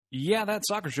Yeah, That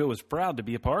Soccer Show is proud to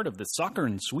be a part of the Soccer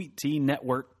and Sweet Tea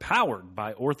Network powered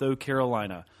by Ortho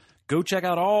Carolina. Go check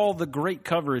out all the great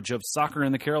coverage of soccer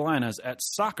in the Carolinas at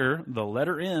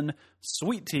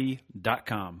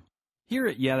soccer.sweettea.com. Here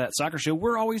at Yeah, That Soccer Show,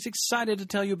 we're always excited to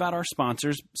tell you about our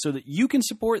sponsors so that you can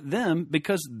support them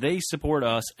because they support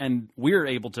us, and we're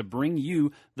able to bring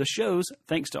you the shows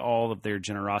thanks to all of their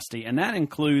generosity. And that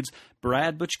includes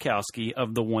Brad Buchkowski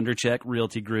of the WonderCheck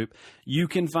Realty Group. You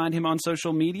can find him on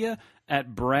social media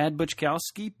at Brad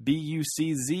Buchkowski,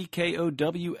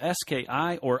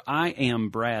 BuCzKowski, or I am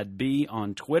Brad B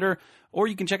on Twitter, or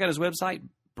you can check out his website,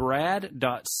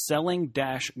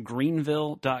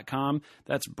 brad.selling-greenville.com.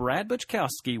 That's Brad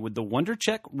Buchkowski with the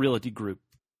WonderCheck Realty Group.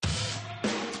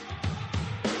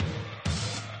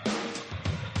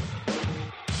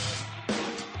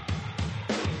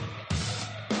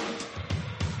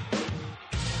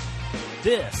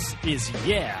 This is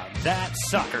Yeah, That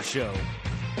Soccer Show.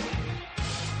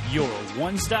 Your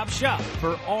one-stop shop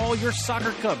for all your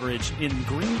soccer coverage in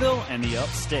Greenville and the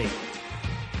upstate.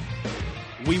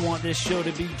 We want this show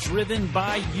to be driven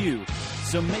by you,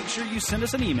 so make sure you send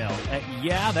us an email at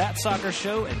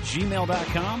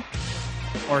yeahthatsoccershow@gmail.com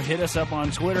or hit us up on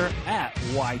Twitter at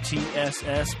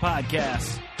YTSS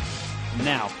Podcasts.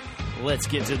 Now, let's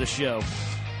get to the show.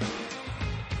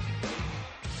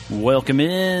 Welcome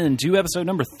in to episode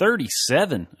number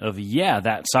 37 of Yeah,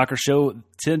 That Soccer Show.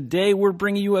 Today we're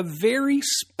bringing you a very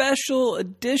special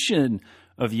edition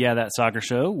of Yeah, That Soccer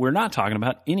Show. We're not talking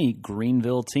about any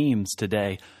Greenville teams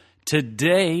today.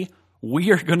 Today,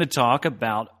 we are going to talk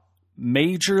about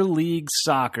Major League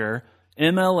Soccer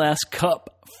MLS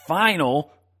Cup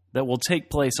Final that will take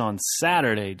place on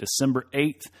Saturday, December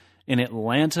 8th in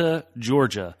Atlanta,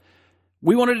 Georgia.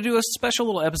 We wanted to do a special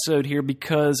little episode here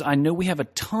because I know we have a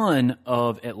ton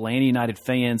of Atlanta United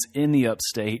fans in the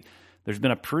upstate. There's been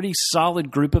a pretty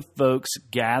solid group of folks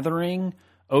gathering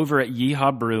over at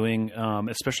Yeehaw Brewing,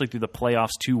 especially through the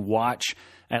playoffs, to watch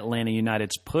Atlanta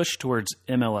United's push towards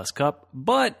MLS Cup.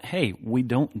 But, hey, we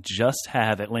don't just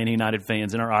have Atlanta United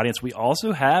fans in our audience. We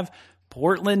also have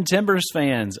Portland Timbers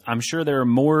fans. I'm sure there are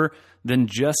more than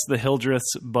just the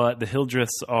Hildreths, but the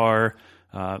Hildreths are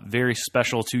very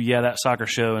special to Yeah, That Soccer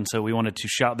Show, and so we wanted to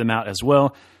shout them out as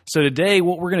well. So today,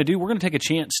 what we're going to do, we're going to take a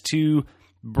chance to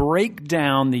break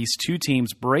down these two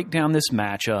teams, break down this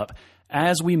matchup,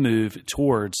 as we move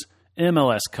towards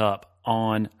MLS Cup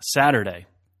on Saturday.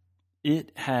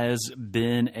 It has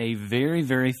been a very,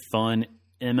 very fun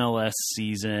MLS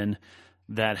season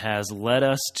that has led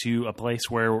us to a place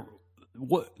where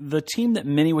the team that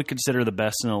many would consider the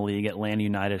best in the league, Atlanta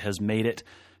United, has made it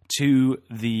to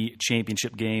the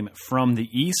championship game from the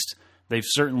East. They've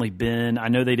certainly been, I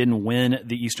know they didn't win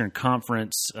the Eastern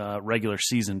Conference regular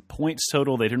season points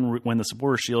total. They didn't win the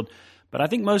Supporters' Shield. But I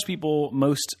think most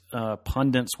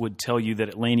pundits would tell you that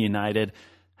Atlanta United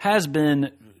has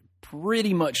been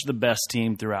pretty much the best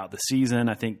team throughout the season.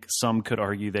 I think some could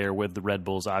argue there with the Red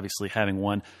Bulls obviously having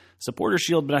won Supporters'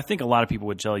 Shield, but I think a lot of people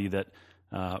would tell you that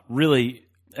really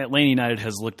Atlanta United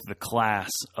has looked at the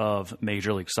class of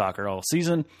Major League Soccer all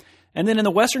season. And then in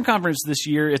the Western Conference this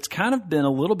year, it's kind of been a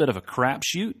little bit of a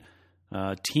crapshoot.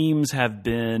 Teams have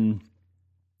been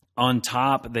on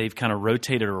top. They've kind of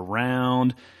rotated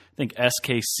around. I think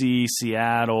SKC,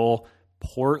 Seattle,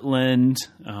 Portland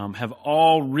have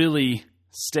all really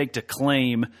staked a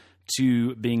claim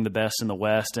to being the best in the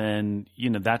West. And, you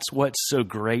know, that's what's so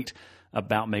great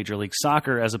about Major League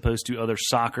Soccer as opposed to other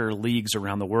soccer leagues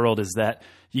around the world is that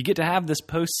you get to have this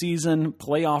postseason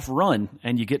playoff run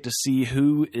and you get to see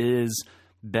who is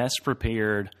best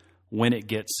prepared when it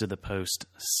gets to the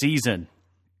postseason.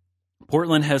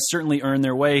 Portland has certainly earned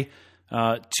their way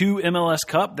to MLS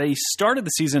Cup. They started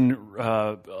the season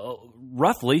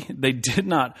roughly. They did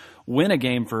not win a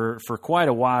game for quite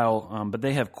a while, but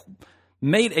they have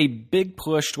made a big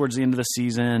push towards the end of the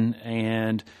season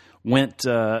and went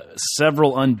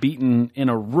several unbeaten in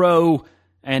a row.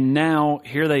 And now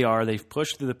here they are. They've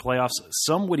pushed through the playoffs.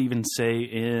 Some would even say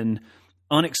in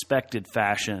unexpected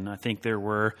fashion. I think there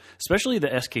were, especially the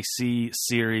SKC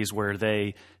series where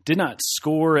they did not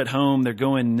score at home. They're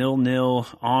going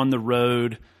 0-0 on the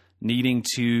road, needing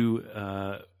to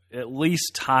at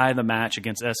least tie the match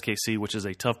against SKC, which is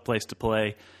a tough place to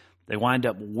play. They wind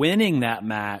up winning that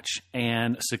match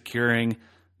and securing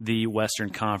the Western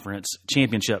Conference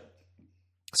Championship.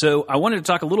 So I wanted to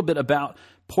talk a little bit about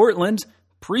Portland,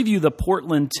 preview the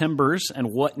Portland Timbers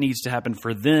and what needs to happen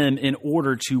for them in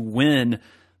order to win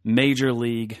Major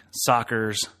League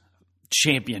Soccer's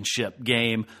championship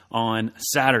game on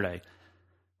Saturday.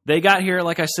 They got here,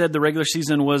 like I said, the regular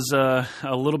season was a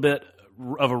little bit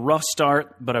of a rough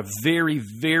start, but a very,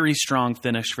 very strong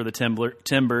finish for the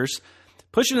Timbers.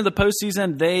 Pushing to the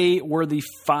postseason, they were the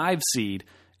 5 seed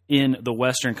in the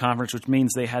Western Conference, which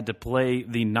means they had to play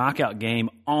the knockout game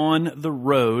on the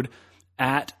road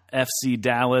at FC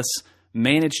Dallas.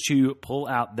 Managed to pull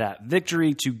out that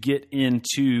victory to get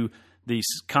into the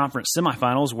conference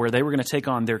semifinals, where they were going to take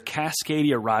on their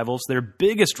Cascadia rivals, their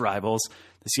biggest rivals,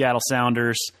 the Seattle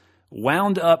Sounders.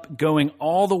 Wound up going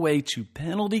all the way to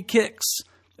penalty kicks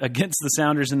against the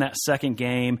Sounders in that second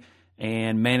game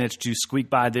and managed to squeak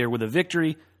by there with a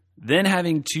victory. Then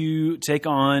having to take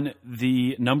on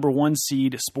the number 1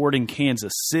 seed Sporting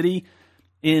Kansas City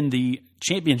in the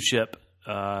championship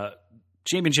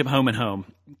home and home.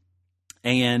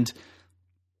 And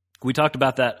we talked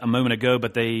about that a moment ago,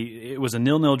 but it was a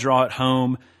 0-0 draw at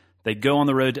home. They go on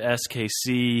the road to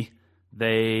SKC.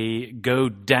 They go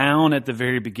down at the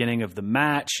very beginning of the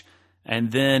match, and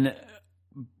then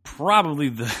probably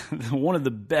one of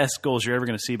the best goals you're ever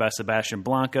going to see by Sebastian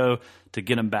Blanco to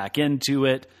get them back into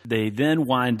it. They then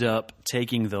wind up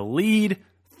taking the lead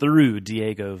through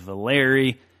Diego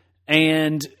Valeri,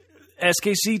 and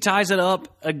SKC ties it up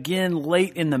again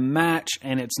late in the match,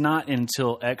 and it's not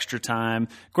until extra time.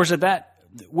 Of course,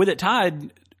 with it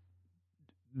tied,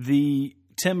 the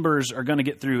Timbers are going to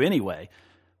get through anyway.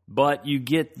 But you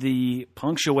get the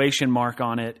punctuation mark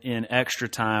on it in extra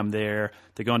time there.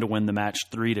 They go on to win the match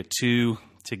 3-2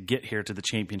 to get here to the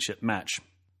championship match.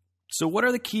 So what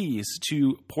are the keys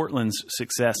to Portland's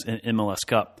success in MLS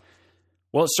Cup?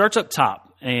 Well, it starts up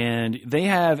top, and they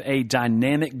have a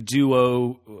dynamic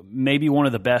duo, maybe one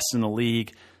of the best in the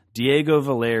league, Diego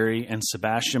Valeri and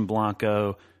Sebastian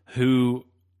Blanco, who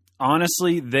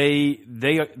honestly,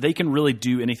 they can really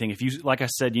do anything. If you, like I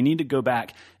said, you need to go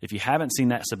back. If you haven't seen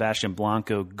that Sebastian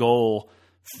Blanco goal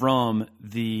from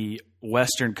the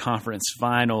Western Conference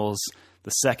Finals,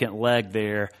 the second leg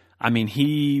there, I mean,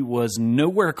 he was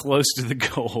nowhere close to the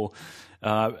goal.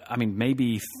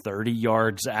 Maybe 30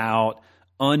 yards out,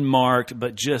 unmarked,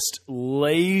 but just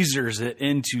lasers it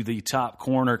into the top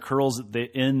corner, curls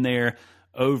it in there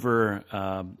over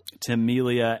Tim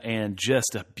Melia, and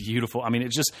just a beautiful.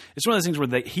 It's one of those things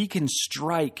where he can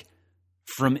strike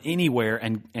from anywhere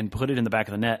and put it in the back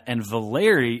of the net. And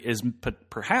Valeri is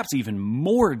perhaps even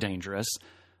more dangerous.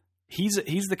 He's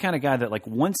the kind of guy that, like,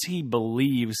 once he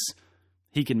believes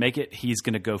he can make it, he's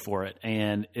going to go for it,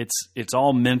 and it's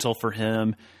all mental for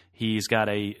him. He's got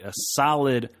a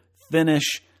solid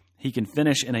finish. He can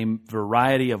finish in a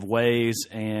variety of ways,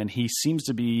 and he seems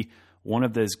to be one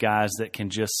of those guys that can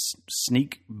just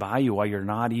sneak by you while you're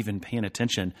not even paying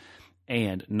attention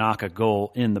and knock a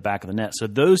goal in the back of the net. So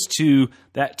those two,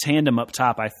 that tandem up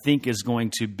top, I think is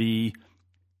going to be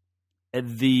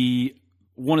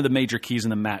one of the major keys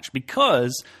in the match,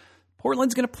 because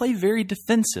Portland's going to play very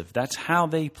defensive. That's how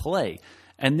they play.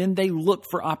 And then they look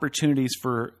for opportunities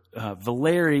for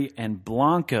Valeri and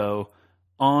Blanco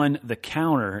on the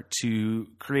counter to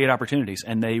create opportunities,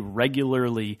 and they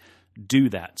regularly do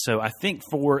that. So I think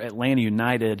for Atlanta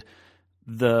United,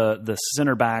 the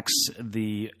center backs,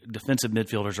 the defensive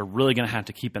midfielders are really going to have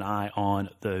to keep an eye on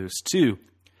those two.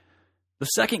 The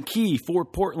second key for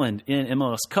Portland in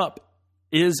MLS Cup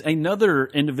is another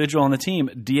individual on the team,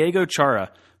 Diego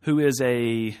Chara, who is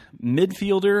a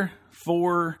midfielder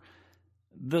for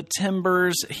the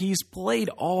Timbers. He's played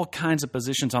all kinds of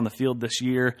positions on the field this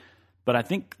year, but I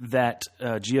think that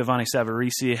Giovanni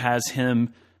Savarese has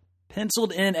him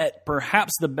penciled in at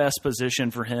perhaps the best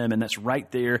position for him, and that's right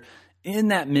there in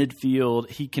that midfield.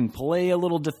 He can play a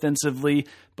little defensively,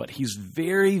 but he's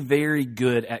very, very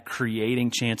good at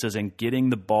creating chances and getting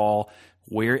the ball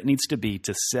where it needs to be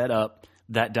to set up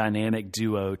that dynamic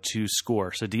duo to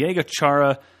score. So Diego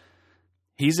Chara,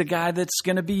 he's a guy that's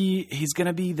going to be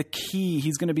the key.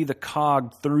 He's going to be the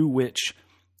cog through which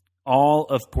all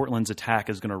of Portland's attack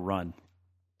is going to run.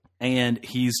 And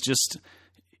he's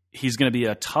going to be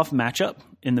a tough matchup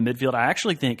in the midfield. I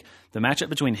actually think the matchup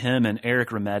between him and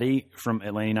Eric Remedi from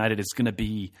Atlanta United is going to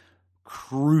be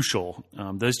crucial.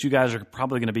 Those two guys are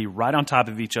probably going to be right on top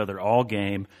of each other all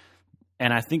game.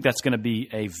 And I think that's going to be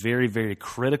a very, very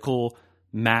critical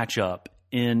matchup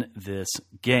in this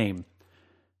game.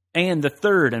 And the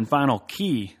third and final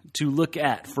key to look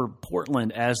at for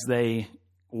Portland as they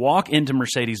walk into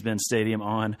Mercedes-Benz Stadium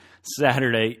on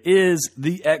Saturday is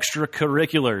the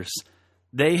extracurriculars.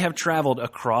 They have traveled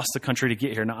across the country to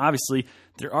get here. Now, obviously,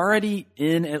 they're already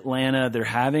in Atlanta. They're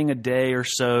having a day or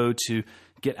so to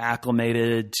get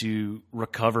acclimated, to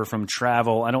recover from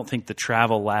travel. I don't think the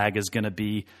travel lag is going to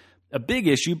be a big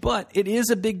issue, but it is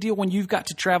a big deal when you've got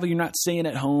to travel. You're not staying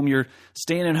at home. You're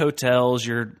staying in hotels.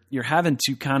 You're having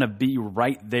to kind of be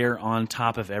right there on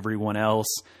top of everyone else.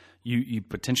 You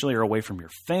potentially are away from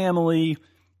your family.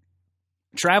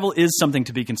 Travel is something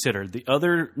to be considered. The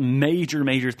other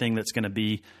major thing that's going to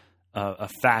be a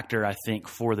factor, I think,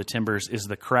 for the Timbers is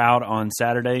the crowd on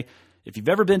Saturday. If you've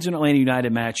ever been to an Atlanta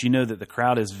United match, you know that the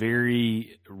crowd is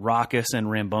very raucous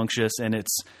and rambunctious, and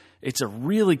it's a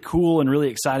really cool and really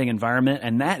exciting environment,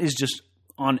 and that is just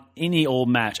on any old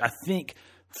match. I think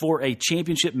for a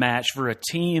championship match, for a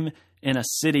team in a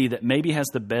city that maybe has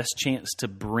the best chance to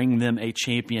bring them a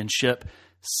championship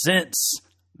since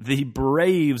the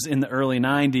Braves in the early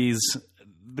 90s,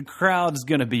 the crowd's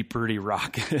going to be pretty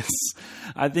raucous.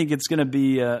 I think it's going to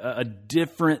be a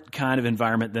different kind of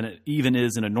environment than it even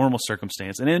is in a normal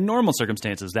circumstance. And in normal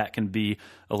circumstances, that can be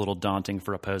a little daunting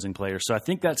for opposing players. So I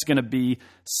think that's going to be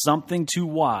something to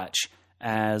watch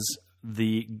as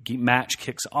the match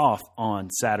kicks off on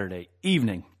Saturday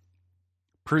evening.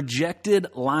 Projected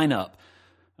lineup.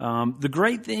 The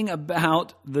great thing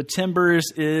about the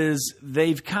Timbers is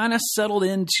they've kind of settled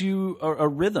into a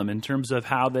rhythm in terms of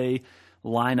how they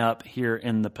line up here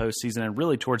in the postseason and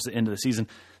really towards the end of the season.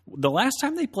 The last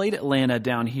time they played Atlanta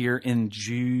down here in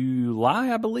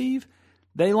July, I believe,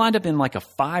 they lined up in like a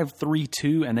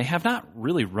 5-3-2, and they have not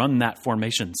really run that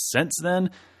formation since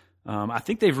then. I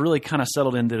think they've really kind of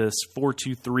settled into this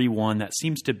 4-2-3-1 that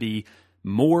seems to be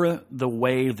more the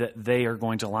way that they are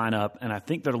going to line up, and I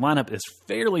think their lineup is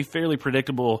fairly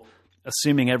predictable,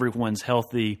 assuming everyone's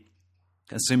healthy,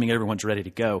 assuming everyone's ready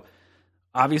to go.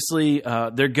 Obviously,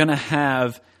 they're going to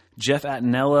have Jeff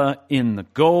Attinella in the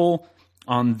goal.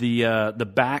 On the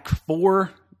back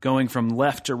four, going from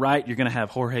left to right, you're going to have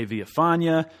Jorge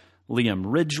Villafana, Liam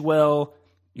Ridgewell.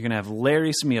 You're going to have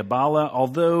Larry Smiabala,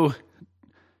 although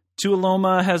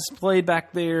Tuiloma has played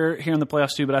back there here in the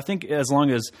playoffs too. But I think as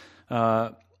long as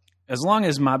Mabiala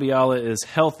is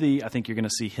healthy, I think you're going to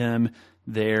see him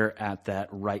there at that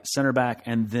right center back.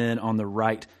 And then on the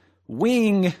right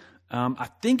wing, I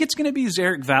think it's going to be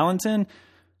Zarek Valentin.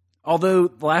 Although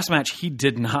the last match he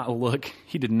did not look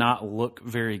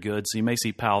very good, so you may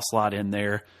see Powell slot in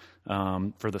there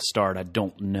for the start. I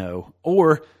don't know,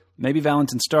 or maybe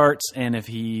Valentin starts, and if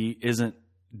he isn't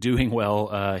doing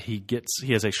well, he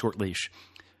has a short leash.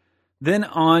 Then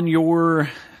on your,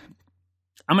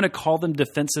 I'm going to call them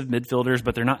defensive midfielders,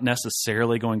 but they're not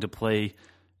necessarily going to play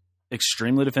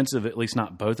extremely defensive. At least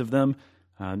not both of them.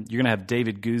 You're going to have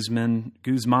David Guzman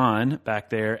back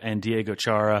there and Diego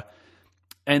Chara.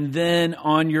 And then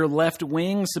on your left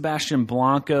wing, Sebastian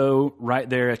Blanco right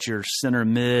there at your center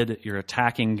mid, your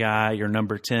attacking guy, your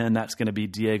number 10. That's going to be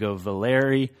Diego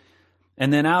Valeri.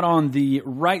 And then out on the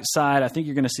right side, I think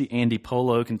you're going to see Andy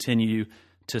Polo continue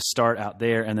to start out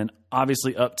there. And then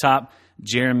obviously up top,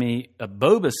 Jeremy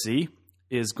Abobasi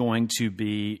is going to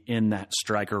be in that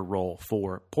striker role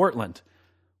for Portland.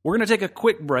 We're going to take a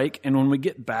quick break, and when we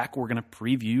get back, we're going to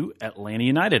preview Atlanta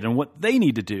United and what they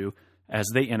need to do as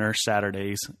they enter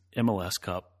Saturday's MLS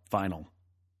Cup final.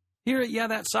 Here at Yeah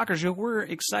That Soccer Show, we're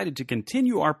excited to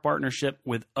continue our partnership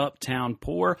with Uptown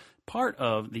Pour, part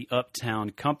of the Uptown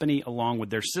Company, along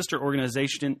with their sister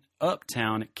organization,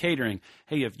 Uptown Catering.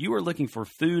 Hey, if you are looking for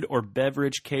food or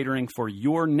beverage catering for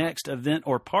your next event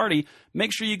or party,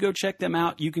 make sure you go check them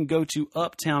out. You can go to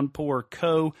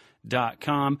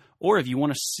uptownpourco.com, or if you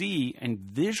want to see and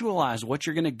visualize what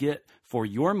you're going to get for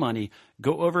your money,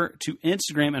 go over to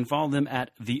Instagram and follow them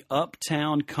at the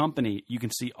Uptown Company. You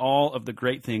can see all of the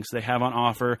great things they have on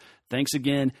offer. Thanks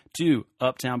again to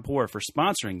Uptown Pour for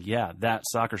sponsoring Yeah That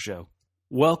Soccer Show.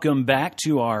 Welcome back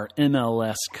to our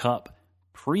MLS Cup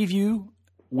preview.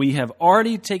 We have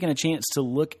already taken a chance to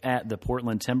look at the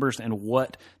Portland Timbers and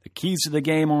what the keys to the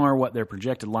game are, what their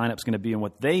projected lineup is going to be, and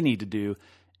what they need to do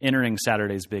entering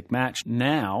Saturday's big match.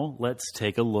 Now, let's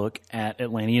take a look at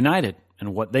Atlanta United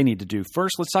and what they need to do.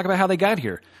 First, let's talk about how they got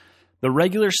here. The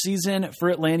regular season for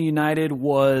Atlanta United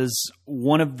was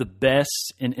one of the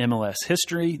best in MLS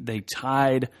history. They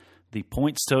tied the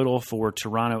points total for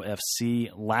Toronto FC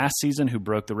last season, who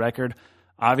broke the record.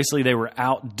 Obviously, they were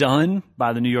outdone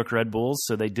by the New York Red Bulls,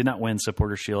 so they did not win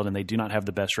Supporters' Shield, and they do not have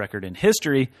the best record in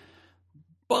history.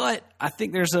 But I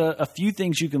think there's a few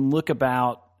things you can look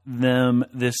about them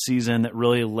this season that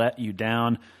really let you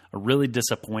down. A really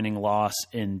disappointing loss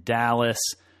in Dallas.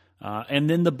 And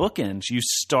then the bookends. You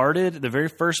started the very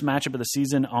first matchup of the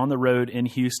season on the road in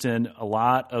Houston. A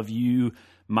lot of you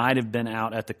might have been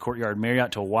out at the Courtyard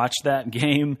Marriott to watch that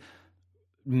game.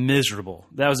 Miserable.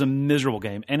 That was a miserable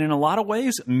game. And in a lot of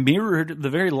ways, mirrored the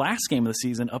very last game of the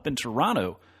season up in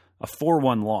Toronto, a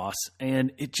 4-1 loss.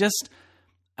 And it just,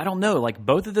 I don't know, like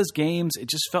both of those games, it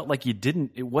just felt like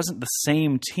it wasn't the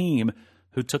same team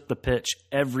who took the pitch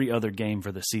every other game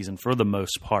for the season for the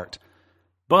most part.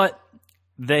 But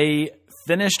they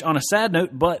finished on a sad note,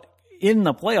 but in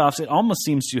the playoffs, it almost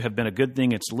seems to have been a good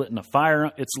thing. It's lit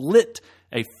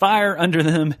a fire under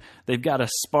them. They've got a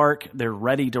spark. They're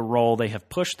ready to roll. They have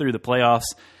pushed through the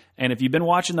playoffs. And if you've been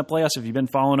watching the playoffs, if you've been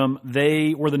following them,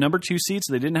 they were the number 2 seed,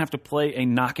 so they didn't have to play a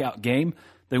knockout game.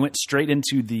 They went straight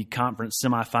into the conference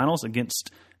semifinals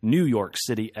against New York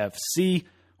City FC,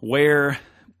 where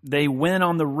they win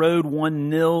on the road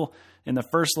 1-0 in the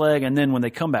first leg, and then when they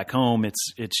come back home,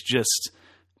 it's just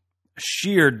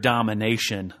sheer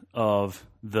domination of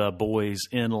the boys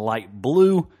in light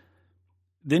blue.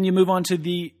 Then you move on to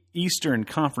the Eastern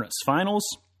Conference Finals.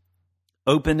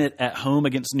 Open it at home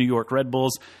against New York Red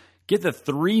Bulls. Get the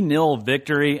 3-0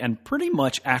 victory, and pretty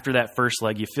much after that first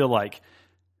leg, you feel like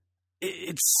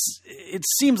it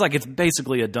seems like it's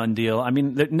basically a done deal. I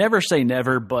mean, never say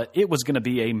never, but it was going to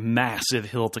be a massive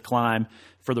hill to climb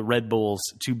for the Red Bulls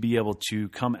to be able to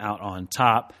come out on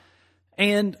top.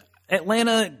 And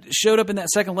Atlanta showed up in that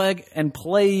second leg and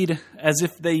played as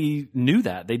if they knew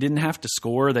that. They didn't have to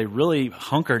score. They really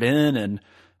hunkered in, and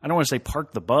I don't want to say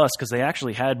parked the bus because they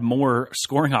actually had more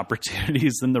scoring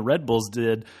opportunities than the Red Bulls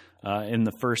did in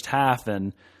the first half.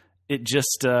 And it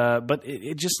just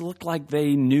looked like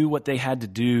they knew what they had to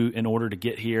do in order to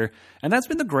get here. And that's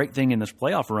been the great thing in this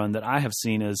playoff run that I have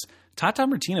seen is Tata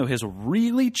Martino has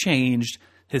really changed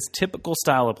his typical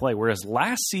style of play. Whereas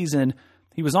last season,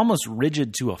 he was almost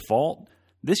rigid to a fault.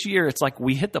 This year, it's like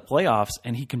we hit the playoffs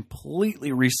and he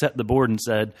completely reset the board and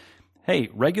said, hey,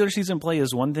 regular season play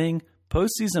is one thing,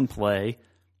 postseason play,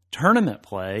 tournament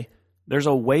play, there's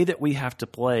a way that we have to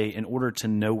play in order to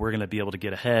know we're going to be able to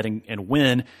get ahead and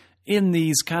win in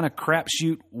these kind of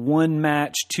crapshoot, one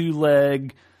match,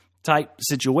 2-leg type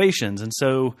situations. And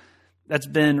so that's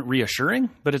been reassuring,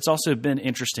 but it's also been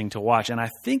interesting to watch. And I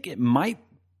think it might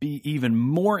be even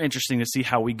more interesting to see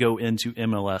how we go into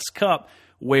MLS Cup,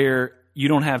 where you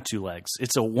don't have 2 legs.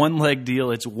 It's a 1-leg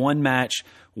deal. It's one match,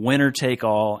 winner take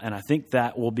all. And I think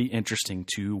that will be interesting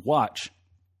to watch.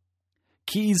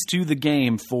 Keys to the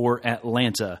game for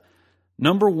Atlanta.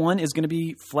 Number 1 is going to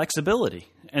be flexibility.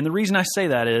 And the reason I say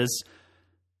that is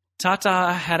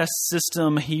Tata had a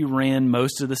system he ran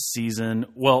most of the season.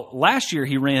 Well, last year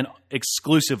he ran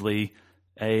exclusively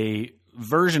a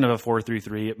version of a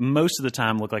 4-3-3. Most of the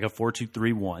time looked like a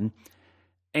 4-2-3-1.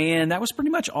 And that was pretty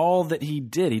much all that he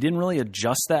did. He didn't really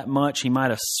adjust that much. He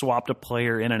might have swapped a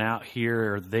player in and out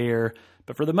here or there.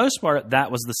 But for the most part,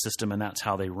 that was the system, and that's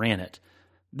how they ran it.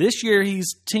 This year,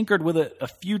 he's tinkered with it a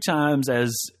few times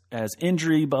as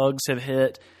injury bugs have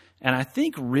hit. And I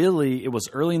think really it was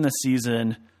early in the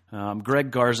season,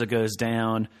 Greg Garza goes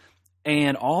down,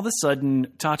 and all of a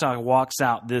sudden, Tata walks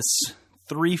out this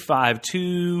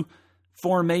 3-5-2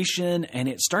 formation, and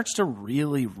it starts to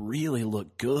really, really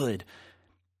look good.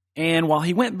 And while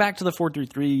he went back to the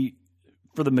 4-3-3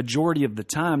 for the majority of the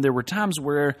time, there were times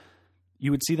where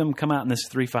you would see them come out in this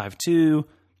 3-5-2.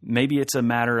 Maybe it's a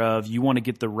matter of you want to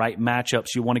get the right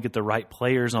matchups, you want to get the right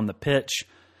players on the pitch.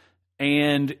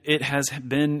 And it has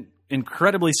been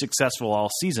incredibly successful all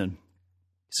season.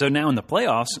 So now in the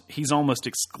playoffs, he's almost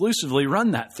exclusively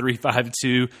run that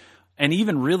 3-5-2. And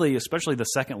even really, especially the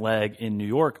second leg in New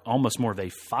York, almost more of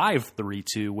a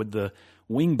 5-3-2 with the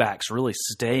wingbacks really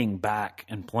staying back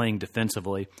and playing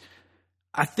defensively.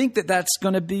 I think that that's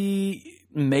going to be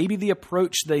maybe the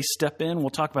approach they step in. We'll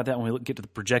talk about that when we get to the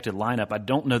projected lineup. I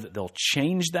don't know that they'll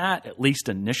change that, at least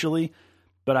initially.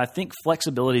 But I think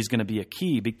flexibility is going to be a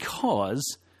key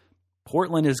because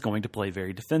Portland is going to play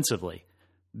very defensively.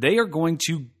 They are going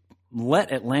to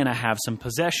let Atlanta have some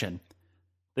possession.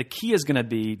 The key is going to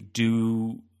be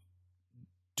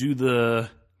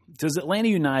does Atlanta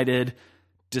United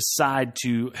decide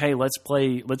to, hey, let's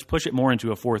push it more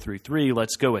into a 4-3-3,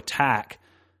 let's go attack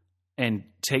and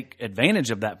take advantage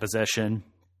of that possession,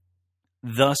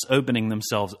 thus opening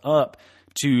themselves up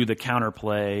to the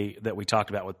counterplay that we talked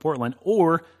about with Portland?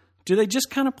 Or do they just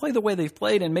kind of play the way they've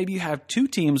played, and maybe you have two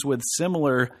teams with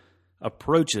similar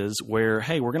approaches where,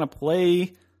 hey, we're going to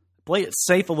play it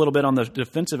safe a little bit on the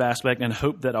defensive aspect and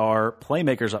hope that our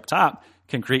playmakers up top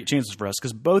can create chances for us,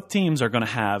 because both teams are going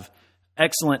to have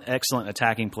excellent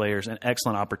attacking players and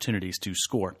excellent opportunities to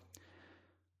score.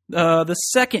 The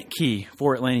second key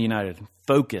for Atlanta United,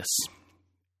 focus.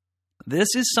 This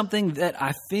is something that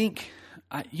I think,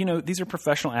 these are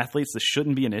professional athletes. This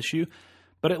shouldn't be an issue.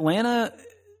 But Atlanta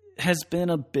has been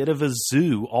a bit of a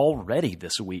zoo already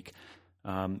this week.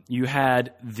 You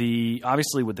had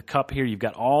obviously with the Cup here, you've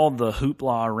got all the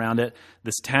hoopla around it.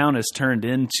 This town has turned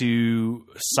into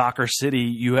Soccer City,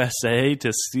 USA,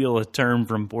 to steal a term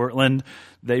from Portland.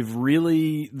 They've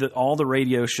really, all the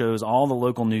radio shows, all the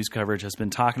local news coverage has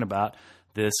been talking about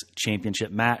this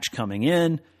championship match coming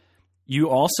in. You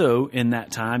also, in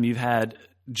that time, you've had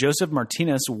Josef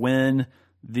Martinez win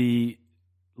the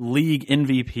league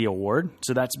MVP award.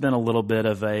 So that's been a little bit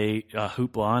of a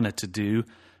hoopla and a to-do.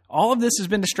 All of this has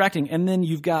been distracting. And then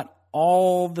you've got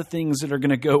all the things that are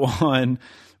going to go on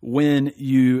when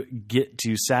you get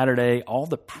to Saturday. All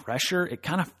the pressure, it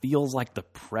kind of feels like the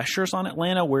pressure's on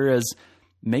Atlanta, whereas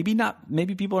maybe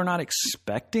people are not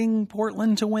expecting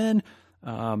Portland to win.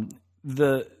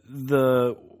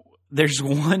 There's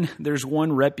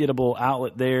one reputable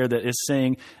outlet there that is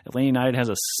saying Atlanta United has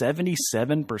a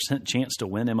 77% chance to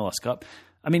win MLS Cup.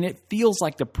 I mean, it feels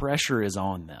like the pressure is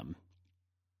on them.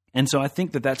 And so I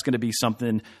think that that's going to be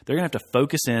something they're going to have to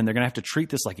focus in. They're going to have to treat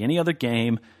this like any other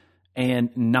game and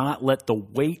not let the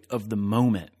weight of the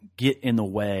moment get in the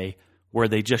way where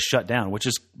they just shut down, which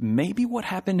is maybe what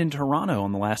happened in Toronto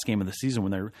on the last game of the season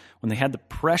when they had the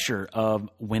pressure of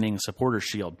winning Supporters'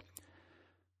 Shield.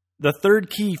 The third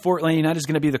key for Atlanta United is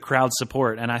going to be the crowd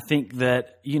support. And I think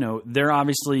that,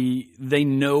 they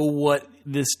know what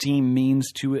this team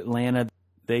means to Atlanta.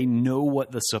 They know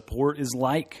what the support is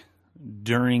like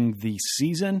during the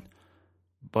season.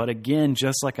 But again,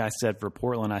 just like I said for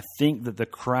Portland, I think that the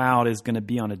crowd is going to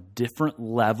be on a different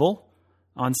level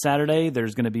on Saturday.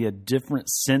 There's going to be a different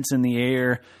sense in the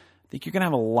air. I think you're going to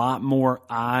have a lot more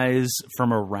eyes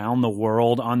from around the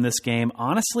world on this game.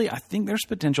 Honestly, I think there's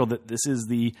potential that this is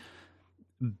the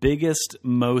biggest,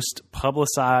 most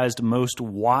publicized, most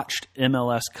watched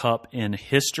MLS Cup in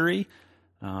history.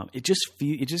 It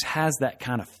just has that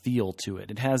kind of feel to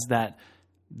it. It has that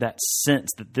sense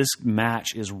that this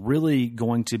match is really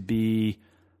going to be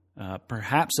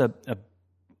perhaps a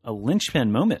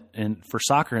linchpin moment for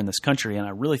soccer in this country, and I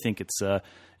really think it's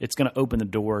going to open the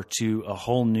door to a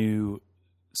whole new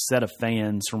set of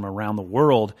fans from around the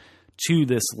world to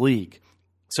this league.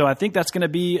 So I think that's going to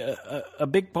be a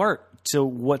big part to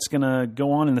what's going to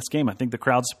go on in this game. I think the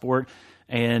crowd support,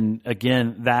 and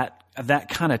again, that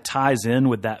kind of ties in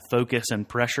with that focus and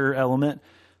pressure element.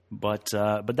 But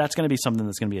that's going to be something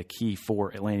that's going to be a key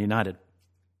for Atlanta United.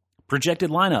 Projected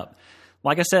lineup.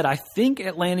 Like I said, I think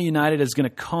Atlanta United is going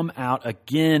to come out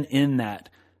again in that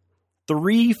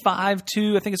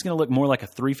 3-5-2. I think it's going to look more like a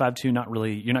 3-5-2. Not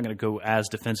really. You're not going to go as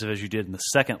defensive as you did in the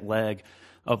second leg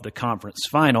of the conference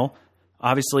final.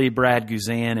 Obviously, Brad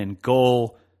Guzan in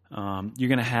goal. You're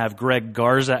going to have Greg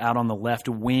Garza out on the left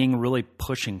wing, really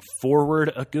pushing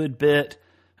forward a good bit,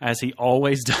 as he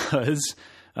always does.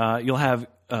 You'll have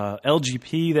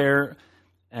LGP there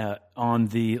on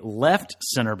the left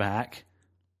center back,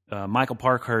 Michael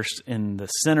Parkhurst in the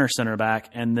center back,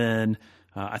 and then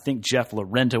I think Jeff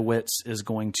Larentowicz is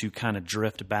going to kind of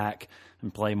drift back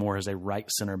and play more as a right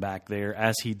center back there,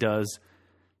 as he does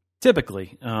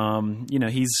typically.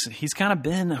 He's kind of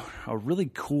been a really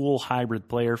cool hybrid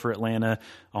player for Atlanta,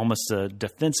 almost a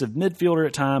defensive midfielder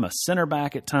at times, a center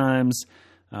back at times,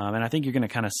 and I think you're going to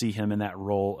kind of see him in that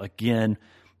role again.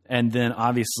 And then,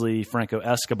 obviously, Franco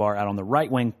Escobar out on the right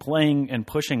wing, playing and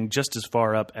pushing just as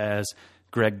far up as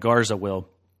Greg Garza will.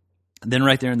 Then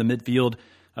right there in the midfield,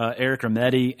 Eric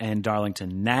Remedi and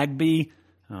Darlington Nagbe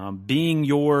being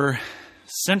your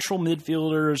central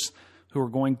midfielders who are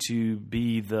going to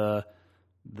be the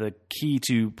key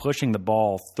to pushing the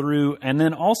ball through. And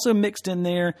then also mixed in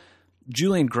there,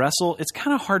 Julian Gressel. It's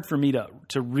kind of hard for me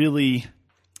to really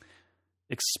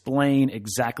explain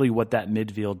exactly what that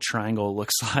midfield triangle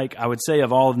looks like. I would say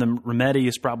of all of them, Remedi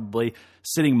is probably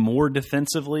sitting more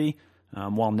defensively,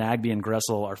 while Nagbe and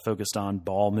Gressel are focused on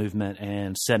ball movement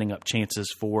and setting up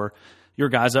chances for your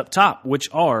guys up top, which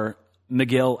are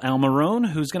Miguel Almiron,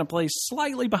 who's going to play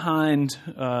slightly behind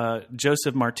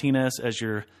Josef Martinez as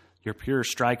your pure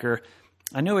striker.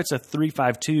 I know it's a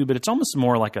 3-5-2, but it's almost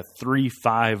more like a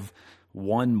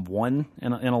 3-5-1-1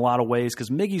 in a lot of ways, because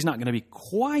Miggy's not going to be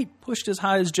quite pushed as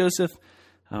high as Joseph.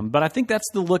 But I think that's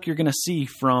the look you're going to see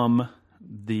from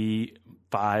the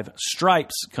Five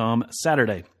Stripes come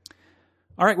Saturday.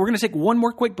 All right, we're going to take one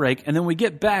more quick break, and then when we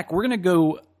get back, we're going to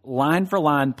go line for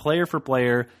line, player for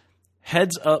player,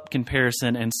 heads-up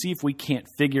comparison, and see if we can't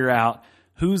figure out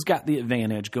who's got the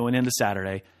advantage going into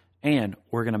Saturday, and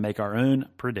we're going to make our own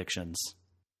predictions.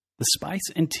 The Spice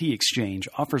and Tea Exchange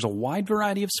offers a wide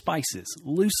variety of spices,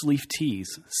 loose leaf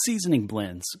teas, seasoning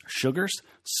blends, sugars,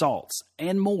 salts,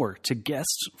 and more to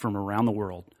guests from around the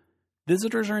world.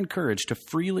 Visitors are encouraged to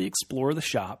freely explore the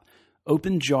shop,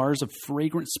 Open jars of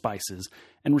fragrant spices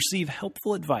and receive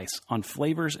helpful advice on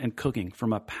flavors and cooking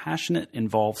from a passionate,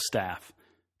 involved staff.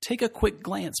 Take a quick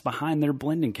glance behind their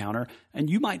blending counter, and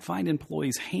you might find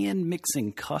employees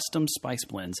hand-mixing custom spice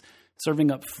blends,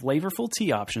 serving up flavorful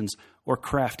tea options, or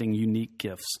crafting unique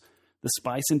gifts. The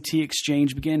Spice and Tea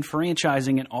Exchange began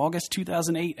franchising in August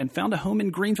 2008 and found a home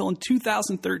in Greenville in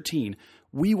 2013.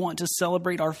 We want to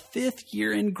celebrate our 5th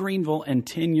year in Greenville and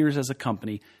 10 years as a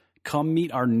company. Come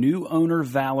meet our new owner,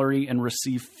 Valerie, and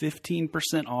receive 15%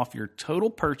 off your total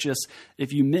purchase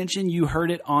if you mention you heard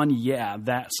it on Yeah,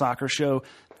 That Soccer Show.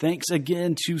 Thanks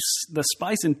again to the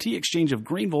Spice and Tea Exchange of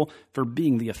Greenville for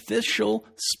being the official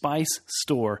spice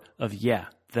store of Yeah,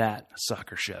 That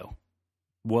Soccer Show.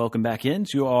 Welcome back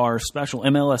into our special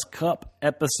MLS Cup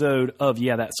episode of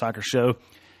Yeah, That Soccer Show.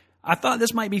 I thought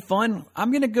this might be fun. I'm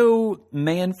going to go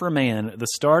man for man, the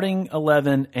starting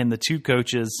 11 and the two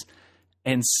coaches,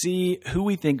 and see who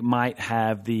we think might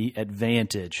have the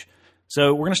advantage.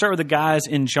 So we're going to start with the guys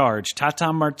in charge.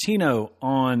 Tata Martino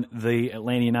on the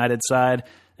Atlanta United side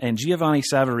and Giovanni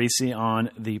Savarese on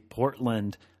the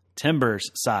Portland Timbers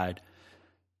side.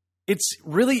 It's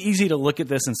really easy to look at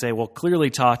this and say, well,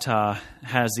 clearly Tata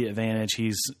has the advantage.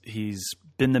 He's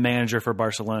been the manager for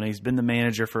Barcelona. He's been the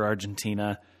manager for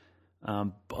Argentina.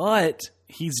 But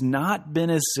he's not been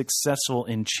as successful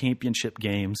in championship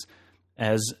games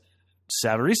as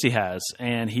Savarese has.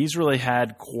 And he's really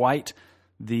had quite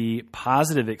the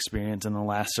positive experience in the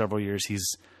last several years. He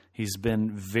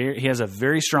has a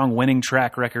very strong winning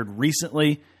track record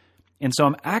recently. And so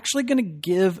I'm actually going to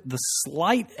give the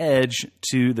slight edge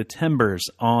to the Timbers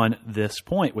on this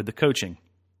point with the coaching.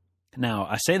 Now,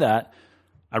 I say that.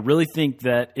 I really think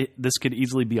that this could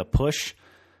easily be a push.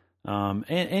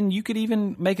 And you could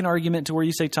even make an argument to where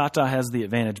you say Tata has the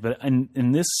advantage. But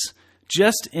in this,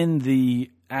 just in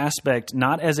the aspect,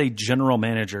 not as a general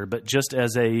manager, but just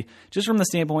from the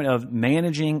standpoint of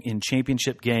managing in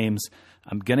championship games,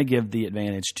 I'm going to give the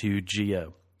advantage to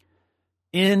Gio.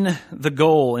 In the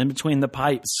goal, in between the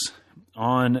pipes,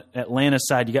 on Atlanta's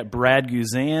side, you got Brad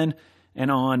Guzan,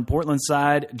 and on Portland's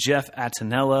side, Jeff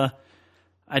Attinella.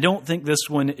 I don't think this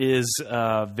one is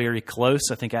very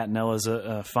close. I think Attinella's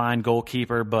a fine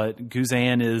goalkeeper, but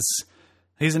Guzan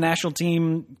he's a national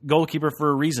team goalkeeper for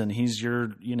a reason. He's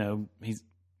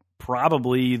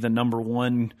probably the number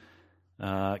one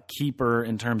keeper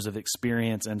in terms of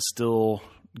experience and still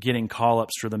getting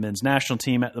call-ups for the men's national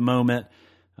team at the moment.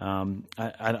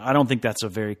 I don't think that's a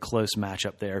very close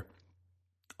matchup there.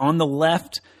 On the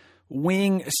left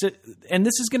wing, and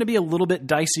this is going to be a little bit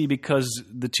dicey because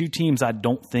the two teams I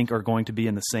don't think are going to be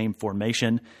in the same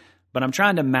formation, but I'm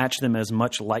trying to match them as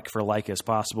much like for like as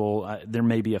possible. There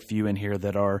may be a few in here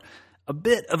that are a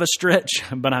bit of a stretch,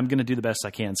 but I'm going to do the best I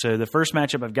can. So the first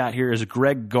matchup I've got here is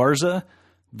Greg Garza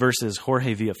versus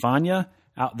Jorge Villafana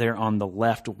out there on the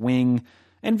left wing.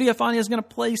 And Villafana is going to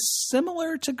play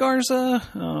similar to Garza.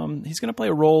 He's going to play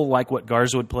a role like what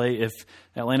Garza would play if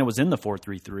Atlanta was in the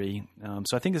 4-3-3.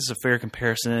 So I think this is a fair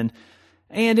comparison.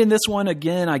 And in this one,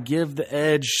 again, I give the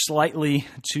edge slightly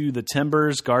to the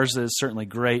Timbers. Garza is certainly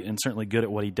great and certainly good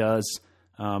at what he does.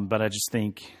 But I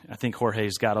think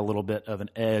Jorge's got a little bit of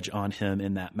an edge on him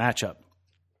in that matchup.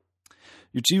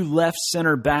 Your two left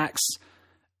center backs,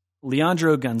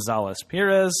 Leandro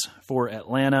Gonzalez-Perez for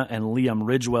Atlanta and Liam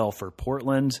Ridgewell for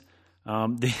Portland.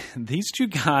 These two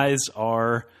guys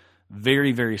are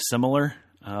very, very similar.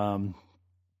 I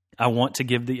want to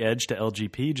give the edge to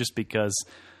LGP just because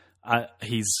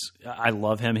I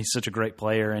love him. He's such a great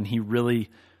player, and he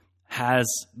really has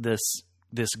this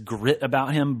grit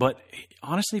about him. But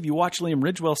honestly, if you watch Liam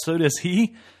Ridgewell, so does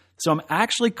he. So I'm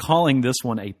actually calling this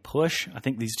one a push. I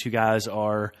think these two guys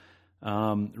are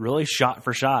really shot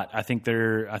for shot. I think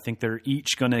they're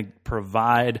each going to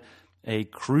provide a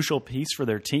crucial piece for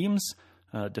their teams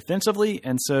defensively,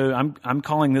 and so I'm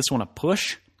calling this one a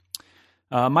push.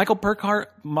 Michael Parkhurst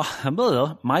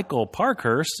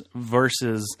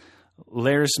versus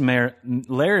Laris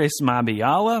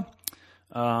Mabiala.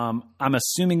 I'm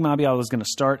assuming Mabiala is going to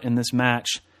start in this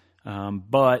match,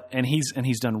 but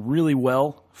he's done really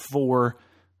well for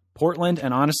Portland,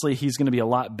 and honestly, he's going to be a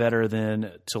lot better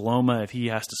than Tuloma if he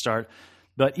has to start.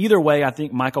 But either way, I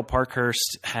think Michael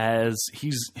Parkhurst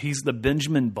he's the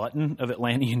Benjamin Button of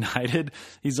Atlanta United.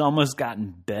 He's almost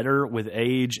gotten better with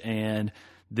age, and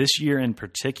this year in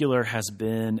particular has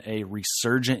been a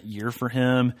resurgent year for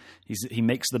him. He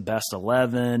makes the best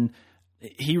 11.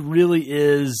 He really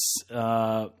is.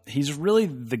 He's really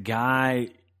the guy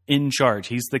in charge.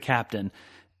 He's the captain.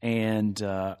 And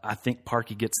I think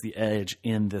Parky gets the edge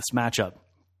in this matchup.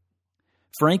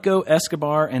 Franco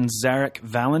Escobar and Zarek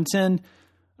Valentin.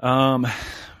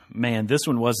 man, this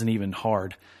one wasn't even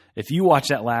hard. If you watch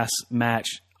that last match,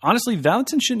 honestly,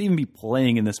 Valentin shouldn't even be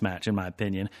playing in this match, in my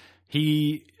opinion.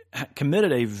 He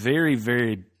committed a very,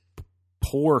 very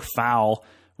poor foul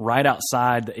right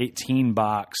outside the 18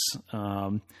 box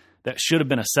that should have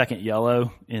been a second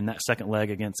yellow in that second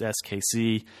leg against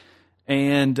SKC.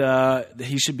 And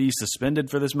he should be suspended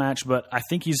for this match, but I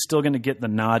think he's still going to get the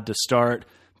nod to start,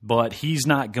 but he's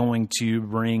not going to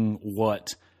bring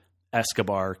what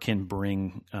Escobar can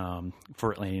bring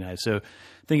for Atlanta United. So I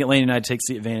think Atlanta United takes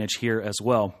the advantage here as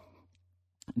well.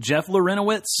 Jeff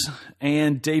Larentowicz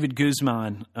and David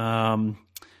Guzman.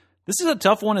 This is a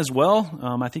tough one as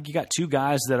well. I think you got two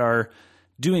guys that are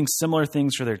doing similar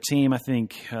things for their team. I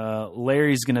think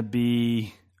Larry's going to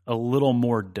be a little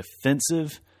more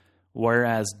defensive,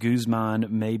 whereas Guzman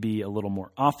may be a little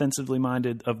more offensively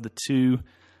minded of the two.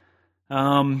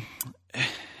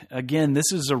 Again,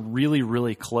 this is a really,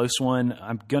 really close one.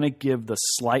 I'm going to give the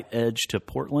slight edge to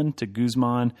Portland, to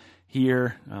Guzman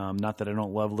here. Not that I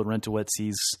don't love Larentowicz.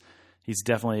 He's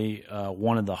definitely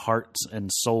one of the hearts and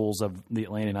souls of the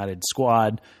Atlanta United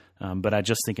squad. But I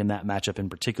just think in that matchup in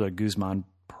particular, Guzman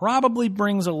probably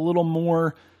brings a little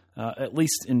more, at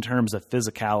least in terms of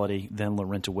physicality, than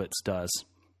Larentowicz does.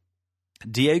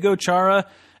 Diego Chara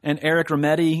and Eric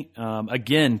Remedi,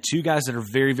 again, two guys that are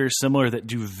very, very similar, that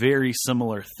do very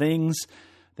similar things.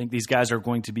 I think these guys are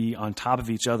going to be on top of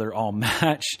each other all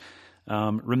match.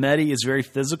 Remedi is very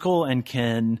physical and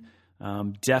can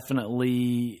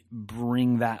definitely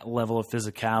bring that level of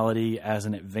physicality as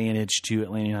an advantage to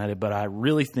Atlanta United. But I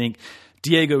really think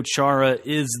Diego Chara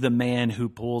is the man who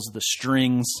pulls the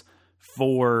strings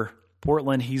for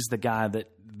Portland. He's the guy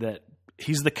that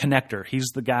he's the connector. He's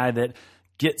the guy that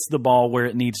gets the ball where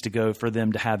it needs to go for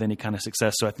them to have any kind of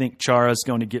success. So I think Chara is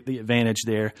going to get the advantage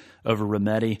there over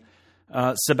Remedi.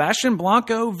 Sebastian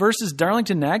Blanco versus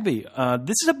Darlington Nagbe.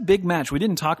 This is a big match. We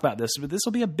didn't talk about this, but this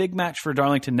will be a big match for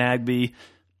Darlington Nagbe.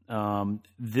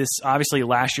 This obviously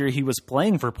last year he was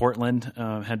playing for Portland,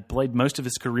 had played most of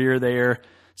his career there.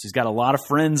 So he's got a lot of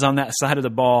friends on that side of the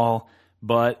ball,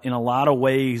 but in a lot of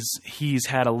ways he's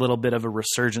had a little bit of a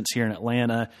resurgence here in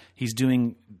Atlanta. He's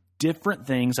doing different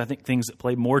things, I think things that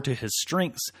play more to his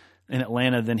strengths in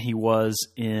Atlanta than he was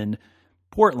in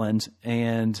Portland.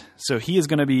 And so he is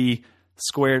going to be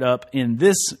squared up in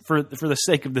this for the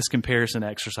sake of this comparison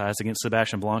exercise against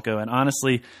Sebastian Blanco. And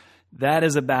honestly, that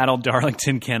is a battle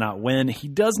Darlington cannot win. He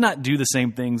does not do the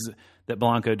same things that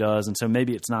Blanco does, and so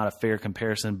maybe it's not a fair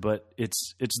comparison, but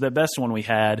it's the best one we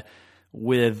had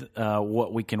with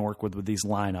what we can work with these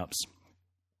lineups.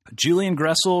 Julian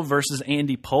Gressel versus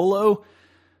Andy Polo.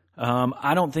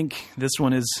 I don't think this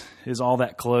one is all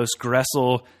that close.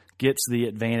 Gressel gets the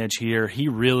advantage here.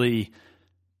 He's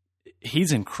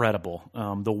incredible.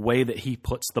 The way that he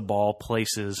puts the ball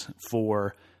places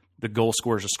for the goal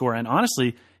scorers to score. And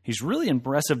honestly, he's really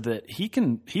impressive that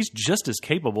he's just as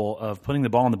capable of putting the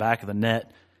ball in the back of the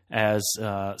net as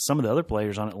some of the other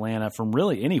players on Atlanta from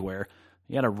really anywhere.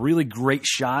 He had a really great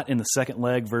shot in the second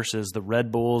leg versus the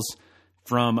Red Bulls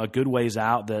from a good ways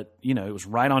out that, it was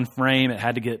right on frame. It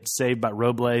had to get saved by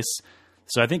Robles.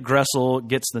 So I think Gressel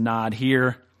gets the nod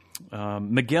here.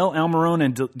 Miguel Almiron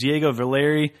and Diego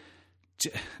Valeri,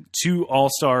 two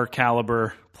all-star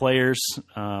caliber players.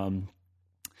 And,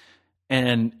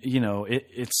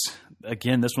 it's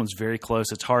again, this one's very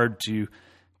close. It's hard to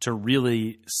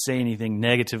really say anything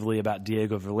negatively about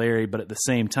Diego Valeri, but at the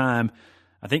same time,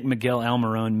 I think Miguel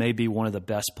Almiron may be one of the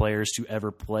best players to ever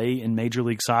play in Major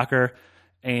League Soccer,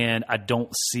 and I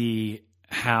don't see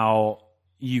how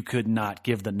you could not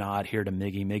give the nod here to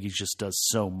Miggy. Miggy just does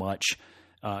so much,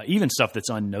 even stuff that's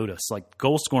unnoticed. Like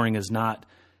goal scoring is not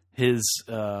his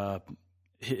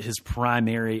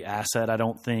primary asset, I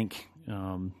don't think.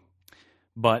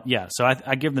 But yeah, so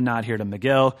I give the nod here to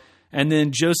Miguel. And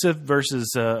then Joseph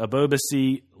versus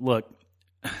Abobasi. Look,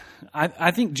 I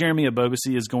think Jeremy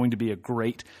Abobasi is going to be a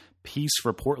great piece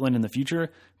for Portland in the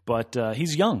future, but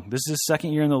he's young. This is his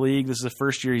second year in the league. This is the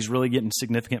first year he's really getting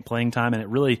significant playing time, and it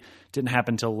really didn't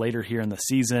happen until later here in the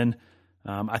season.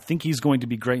 I think he's going to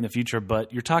be great in the future,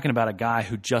 but you're talking about a guy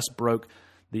who just broke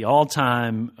the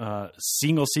all-time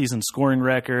single-season scoring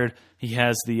record. He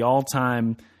has the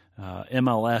all-time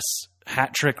MLS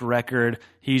hat-trick record.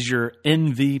 He's your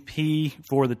MVP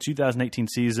for the 2018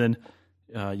 season.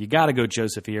 You got to go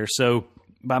Joseph here. So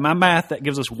by my math, that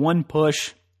gives us one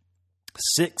push,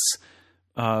 six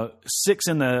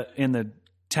in the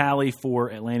tally for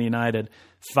Atlanta United,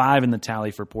 5 in the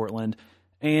tally for Portland.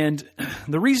 And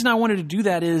the reason I wanted to do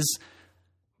that is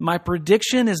my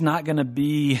prediction is not going to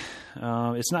be,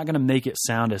 it's not going to make it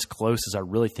sound as close as I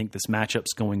really think this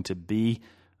matchup's going to be.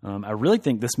 I really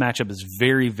think this matchup is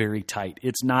very, very tight.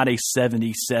 It's not a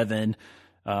 77%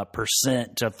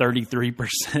 to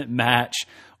 33% match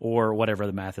or whatever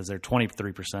the math is there,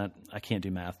 23%. I can't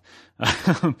do math.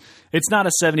 It's not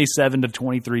a 77 to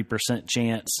 23%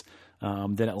 chance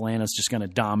that Atlanta's just going to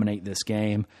dominate this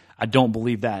game. I don't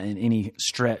believe that in any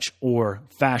stretch or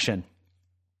fashion.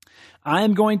 I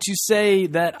am going to say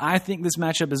that I think this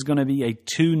matchup is going to be a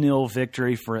 2-0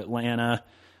 victory for Atlanta.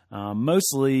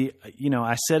 Mostly,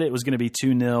 I said it was going to be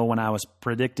 2-0 when I was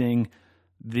predicting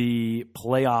the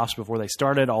playoffs before they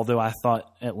started, although I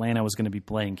thought Atlanta was going to be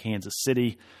playing Kansas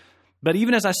City. But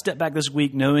even as I step back this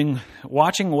week,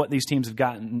 watching what these teams have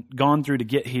gone through to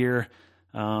get here,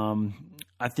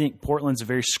 I think Portland's a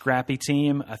very scrappy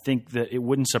team. I think that it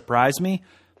wouldn't surprise me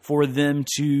for them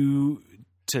to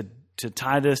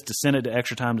tie this, to send it to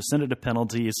extra time, to send it to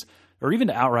penalties, or even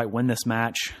to outright win this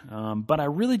match. But I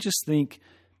really just think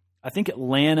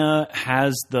Atlanta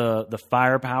has the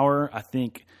firepower. I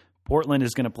think Portland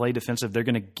is going to play defensive. They're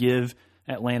going to give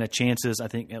Atlanta chances. I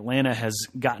think Atlanta has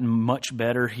gotten much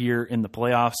better here in the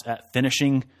playoffs at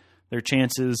finishing their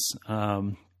chances.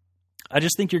 I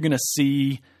just think you're going to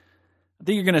see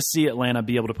Atlanta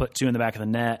be able to put 2 in the back of the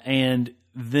net, and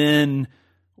then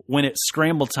when it's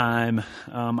scramble time,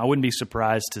 I wouldn't be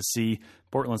surprised to see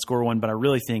Portland score 1. But I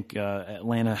really think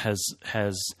Atlanta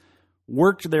has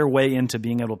worked their way into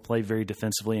being able to play very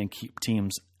defensively and keep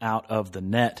teams out of the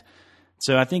net.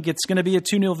 So I think it's going to be a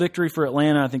 2-0 victory for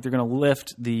Atlanta. I think they're going to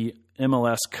lift the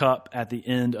MLS Cup at the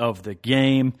end of the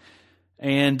game.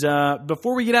 And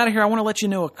before we get out of here, I want to let you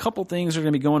know a couple things are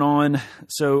going to be going on.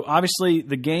 So obviously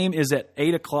the game is at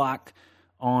 8 o'clock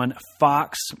on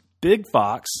Fox, Big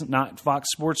Fox, not Fox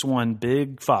Sports 1,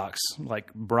 Big Fox,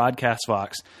 like broadcast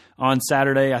Fox, on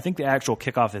Saturday. I think the actual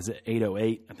kickoff is at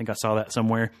 8:08. I think I saw that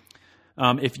somewhere.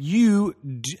 If you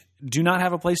do not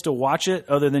have a place to watch it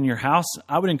other than your house,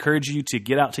 I would encourage you to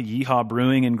get out to Yeehaw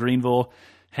Brewing in Greenville,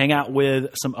 hang out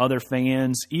with some other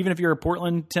fans. Even if you're a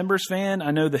Portland Timbers fan, I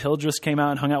know the Hildreths came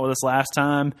out and hung out with us last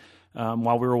time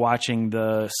while we were watching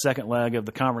the second leg of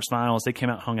the conference finals. They came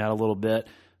out and hung out a little bit.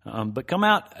 But come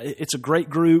out. It's a great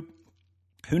group.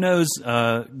 Who knows?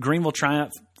 Greenville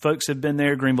Triumph folks have been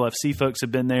there. Greenville FC folks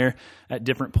have been there at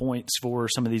different points for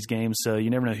some of these games. So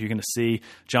you never know who you're going to see.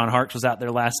 John Harkes was out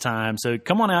there last time. So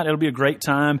come on out. It'll be a great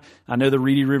time. I know the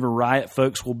Reedy River Riot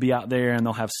folks will be out there, and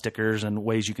they'll have stickers and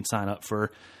ways you can sign up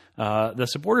for the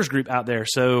supporters group out there.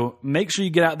 So make sure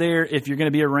you get out there if you're going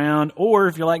to be around, or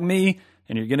if you're like me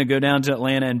and you're going to go down to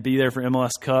Atlanta and be there for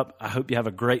MLS Cup. I hope you have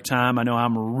a great time. I know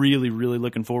I'm really, really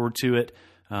looking forward to it.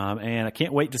 And I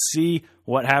can't wait to see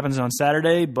what happens on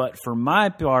Saturday. But for my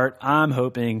part, I'm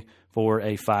hoping for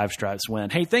a 5 Stripes win.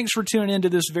 Hey, thanks for tuning into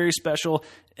this very special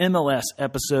MLS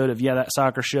episode of Yeah, That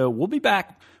Soccer Show. We'll be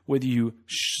back with you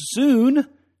soon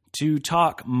to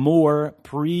talk more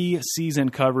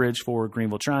preseason coverage for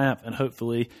Greenville Triumph and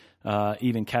hopefully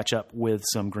even catch up with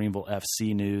some Greenville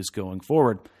FC news going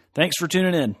forward. Thanks for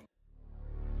tuning in.